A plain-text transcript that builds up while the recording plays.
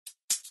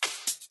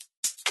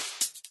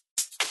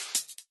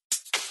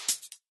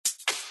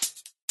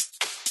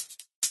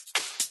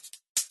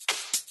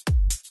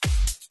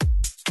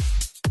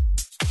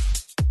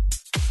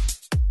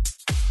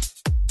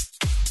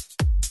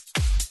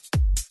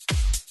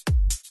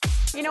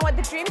You know what,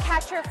 the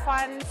Dreamcatcher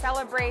Fund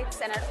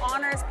celebrates and it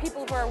honors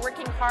people who are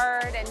working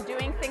hard and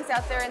doing things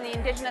out there in the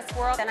Indigenous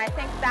world, and I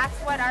think that's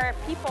what our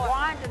people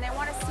want, and they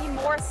want to see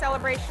more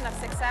celebration of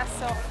success,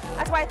 so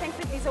that's why I think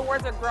that these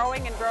awards are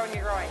growing and growing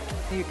and growing.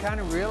 You kind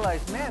of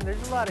realize, man,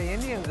 there's a lot of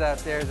Indians out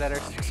there that are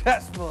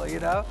successful,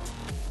 you know?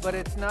 But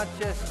it's not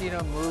just, you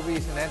know,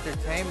 movies and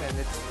entertainment,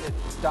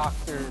 it's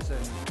doctors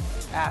and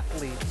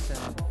athletes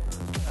and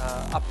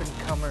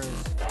up-and-comers.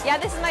 Yeah,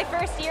 this is my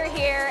first year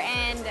here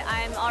and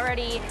I'm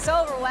already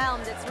so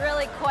overwhelmed. It's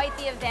really quite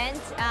the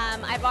event.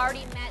 I've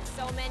already met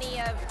so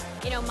many of,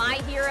 you know, my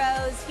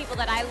heroes, people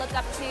that I look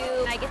up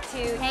to. I get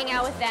to hang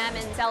out with them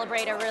and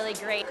celebrate a really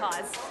great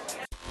cause.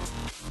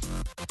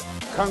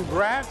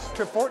 Congrats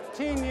to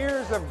 14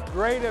 years of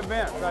great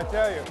events, I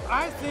tell you.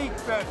 I think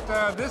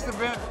that this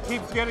event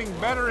keeps getting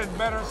better and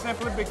better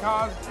simply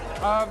because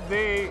of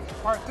the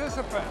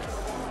participants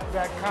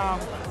that come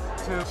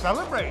to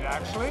celebrate,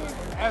 actually,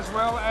 as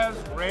well as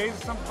raise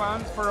some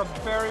funds for a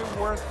very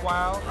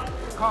worthwhile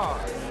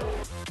cause.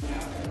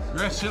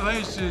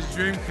 Congratulations,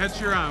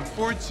 Dreamcatcher, on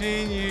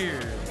 14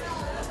 years.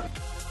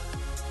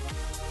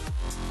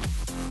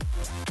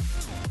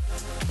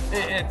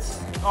 It's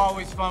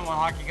always fun when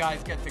hockey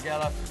guys get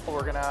together.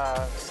 We're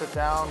gonna sit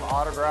down,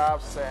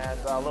 autographs, and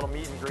a little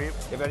meet and greet.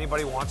 If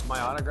anybody wants my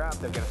autograph,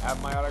 they're gonna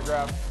have my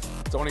autograph.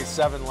 It's only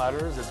 7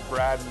 letters. It's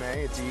Brad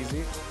May. It's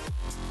easy.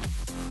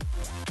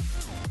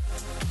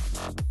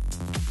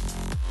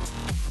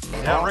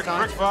 Yeah, Rick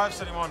 5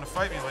 said he wanted to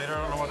fight me later.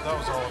 I don't know what that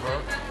was all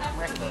about.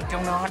 Ricky,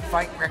 do not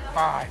fight Rick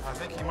 5. I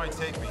think he might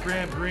take me.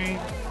 Graham Green,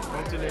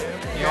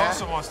 he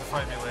also wants to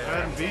fight me later.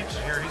 Adam Beach,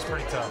 here, he's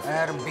pretty tough.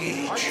 Adam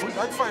Beach.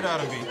 I'd fight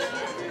Adam Beach.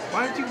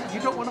 Why don't you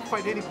don't want to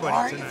fight anybody Why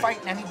are tonight? you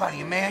fighting anybody?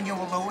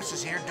 Emmanuel Lewis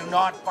is here. Do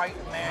not fight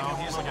Emmanuel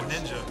No, he's Lewis. like a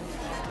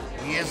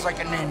ninja. He is like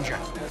a ninja.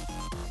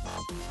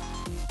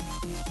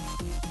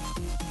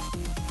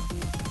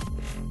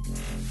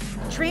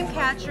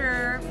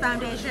 Dreamcatcher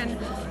Foundation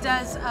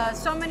does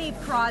so many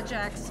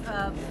projects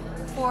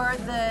for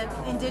the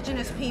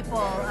Indigenous people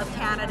of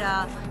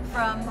Canada,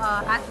 from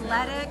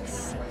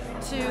athletics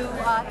to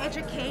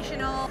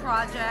educational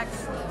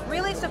projects,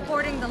 really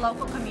supporting the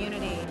local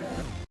community.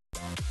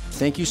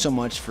 Thank you so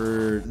much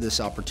for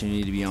this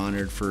opportunity to be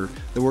honored for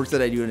the work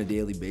that I do on a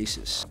daily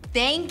basis.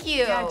 Thank you.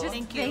 Yeah,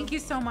 thank you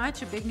so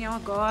much.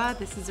 Goa.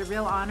 This is a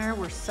real honor.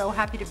 We're so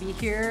happy to be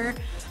here.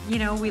 You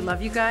know, we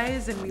love you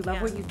guys and we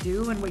love what you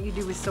do, and what you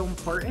do is so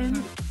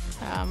important.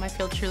 I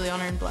feel truly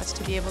honored and blessed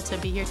to be able to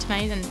be here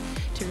tonight and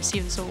to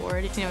receive this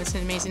award. You know, it's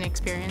an amazing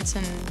experience,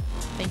 and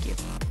thank you.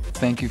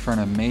 Thank you for an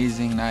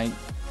amazing night.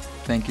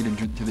 Thank you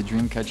to the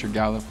Dreamcatcher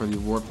Gala for the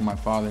award for my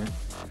father.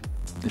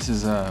 This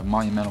is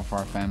monumental for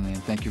our family,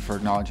 and thank you for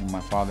acknowledging my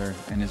father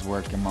and his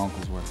work and my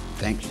uncle's work.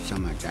 Thank you so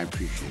much. I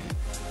appreciate it.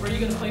 Where are you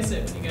going to place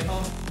it when you get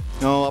home?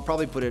 No, I'll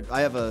probably put it. I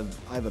have a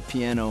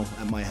piano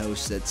at my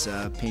house that's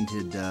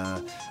painted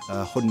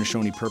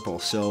Haudenosaunee purple,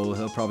 so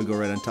he'll probably go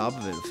right on top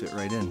of it. It'll fit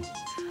right in.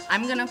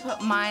 I'm gonna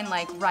put mine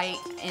like right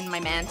in my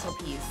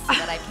mantelpiece so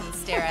that I can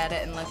stare at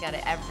it and look at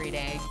it every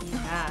day.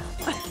 Yeah.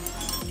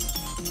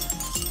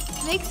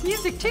 Makes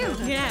music too.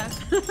 Yeah.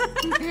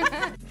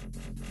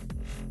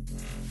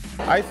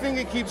 I think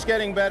it keeps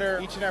getting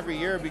better each and every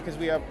year because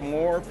we have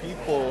more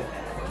people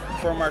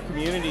from our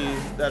community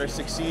that are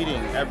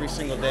succeeding every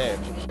single day.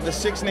 The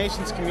Six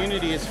Nations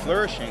community is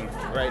flourishing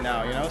right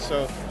now, you know,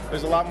 so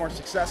there's a lot more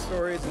success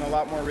stories and a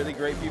lot more really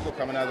great people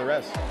coming out of the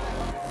rest.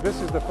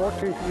 This is the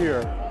 14th year,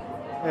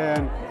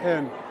 and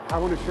I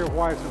want to share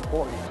why it's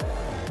important.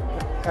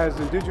 As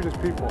Indigenous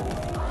people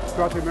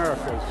throughout the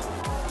Americas,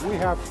 we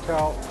have to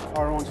tell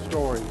our own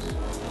stories.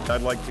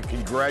 I'd like to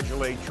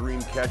congratulate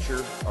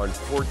Dreamcatcher on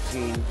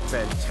 14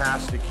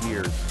 fantastic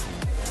years.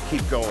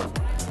 Keep going.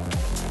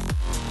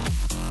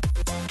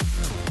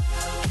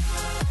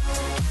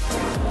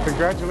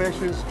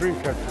 Congratulations,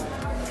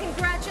 Dreamcatcher.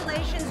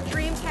 Congratulations,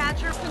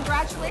 Dreamcatcher.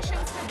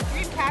 Congratulations to the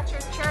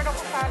Dreamcatcher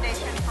Charitable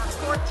Foundation for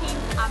 14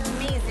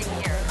 amazing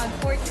years. On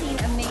 14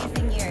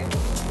 amazing years.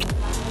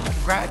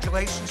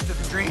 Congratulations to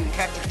the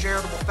Dreamcatcher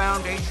Charitable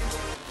Foundation.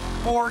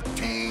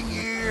 14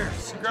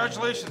 years.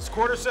 Congratulations,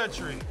 quarter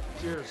century.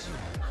 Cheers.